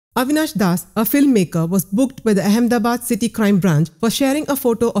Avinash Das, a filmmaker, was booked by the Ahmedabad City Crime Branch for sharing a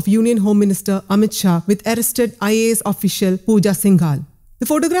photo of Union Home Minister Amit Shah with arrested IAS official Pooja Singhal. The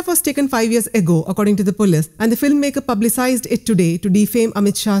photograph was taken 5 years ago, according to the police, and the filmmaker publicized it today to defame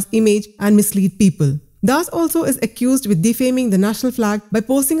Amit Shah's image and mislead people. Das also is accused with defaming the national flag by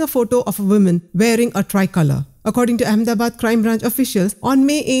posting a photo of a woman wearing a tricolour. According to Ahmedabad Crime Branch officials, on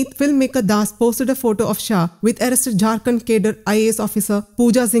May 8, filmmaker Das posted a photo of Shah with arrested Jharkhand cadre IAS officer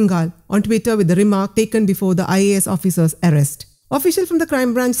Pooja Singhal on Twitter with the remark taken before the IAS officer's arrest. Official from the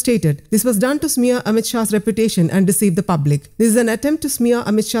crime branch stated, this was done to smear Amit Shah's reputation and deceive the public. This is an attempt to smear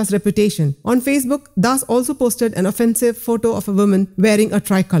Amit Shah's reputation. On Facebook, Das also posted an offensive photo of a woman wearing a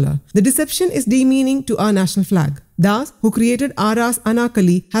tricolour. The deception is demeaning to our national flag. Das, who created Aras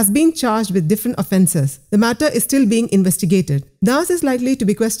Anarkali, has been charged with different offences. The matter is still being investigated. Das is likely to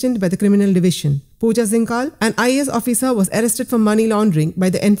be questioned by the criminal division. Pooja Singhal, an IAS officer, was arrested for money laundering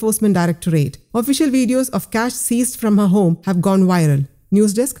by the Enforcement Directorate. Official videos of cash seized from her home have gone viral.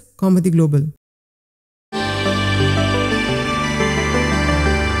 News Desk, Kaumudy Global.